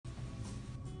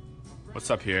What's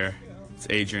up here? It's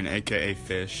Adrian, aka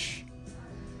Fish.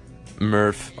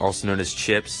 Murph, also known as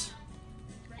Chips.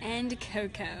 And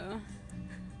Coco.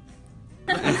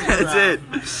 That's it.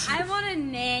 I want a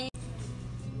name.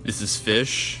 This is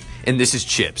Fish, And this is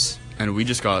Chips. and we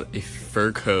just got a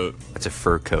fur coat. That's a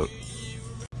fur coat.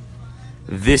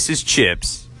 This is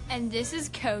Chips. And this is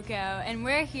Coco, and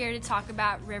we're here to talk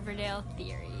about Riverdale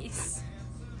theories.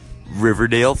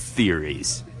 Riverdale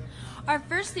theories. Our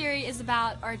first theory is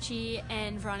about Archie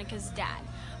and Veronica's dad.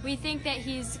 We think that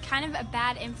he's kind of a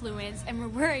bad influence, and we're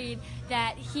worried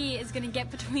that he is going to get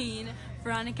between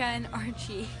Veronica and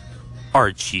Archie.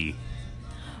 Archie.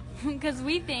 Because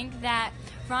we think that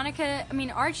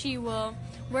Archie will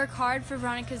work hard for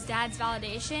Veronica's dad's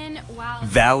validation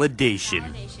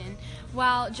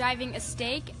while driving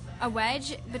a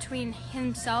wedge between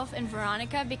himself and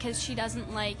Veronica because she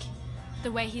doesn't like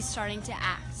the way he's starting to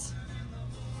act.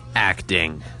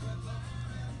 Acting.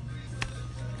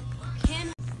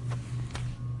 Kim.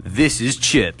 This is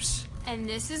Chips. And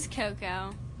this is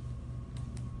Coco.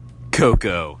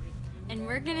 Coco. And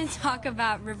we're going to talk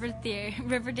about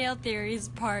Riverdale Theories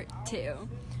Part 2.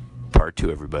 Part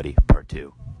 2, everybody. Part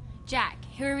 2. Jack,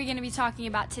 who are we going to be talking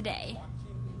about today?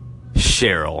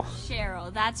 Cheryl.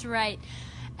 Cheryl, that's right.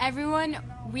 Everyone,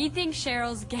 we think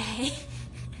Cheryl's gay.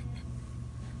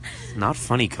 Not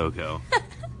funny, Coco.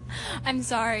 I'm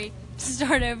sorry.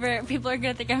 Start over. People are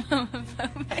going to think I'm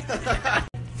homophobic.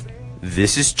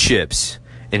 This is Chips.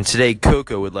 And today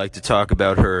Coco would like to talk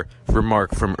about her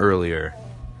remark from earlier.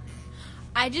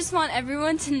 I just want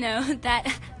everyone to know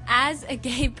that as a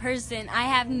gay person, I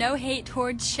have no hate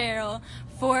towards Cheryl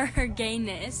for her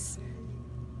gayness.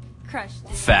 Crushed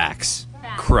it. Facts.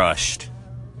 Facts. Crushed.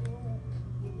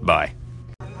 Bye.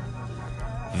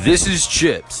 This is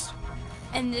Chips.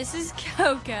 And this is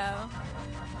Coco.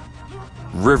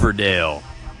 Riverdale.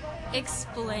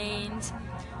 Explained.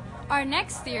 Our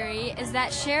next theory is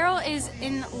that Cheryl is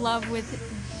in love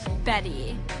with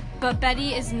Betty, but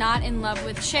Betty is not in love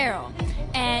with Cheryl,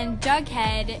 and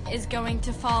Jughead is going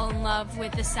to fall in love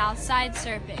with the Southside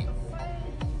Serpent.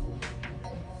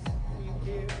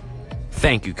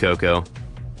 Thank you, Coco.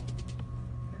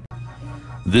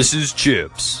 This is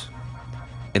Chips.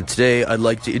 And today I'd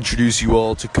like to introduce you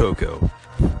all to Coco,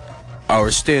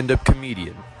 our stand-up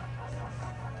comedian.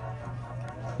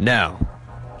 Now,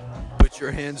 put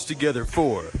your hands together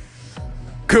for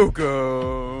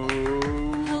Coco.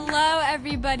 Hello,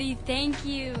 everybody. Thank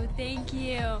you.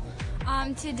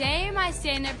 Today my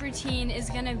stand-up routine is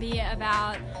going to be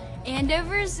about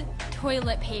Andover's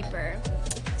toilet paper.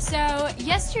 So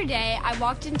yesterday I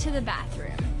walked into the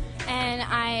bathroom and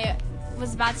I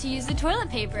was about to use the toilet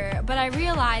paper, but I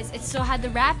realized it still had the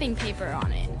wrapping paper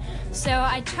on it. So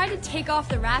I tried to take off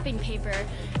the wrapping paper,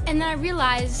 and then I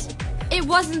realized it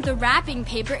wasn't the wrapping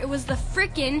paper, it was the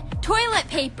frickin' toilet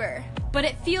paper. But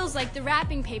it feels like the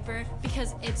wrapping paper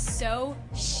because it's so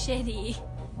shitty.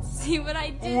 See what I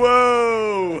did?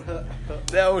 Whoa!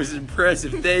 That was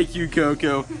impressive. Thank you,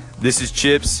 Coco. This is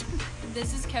Chips.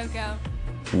 This is Coco.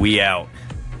 We out.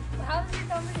 How's your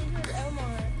conversation with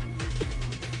Omar?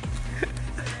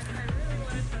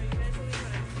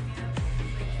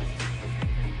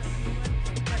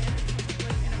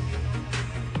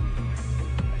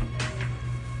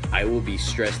 I will be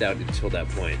stressed out until that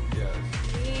point.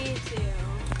 Me too.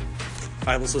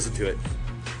 Alright, let's listen to it.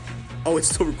 Oh, it's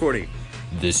still recording.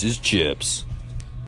 This is Chips.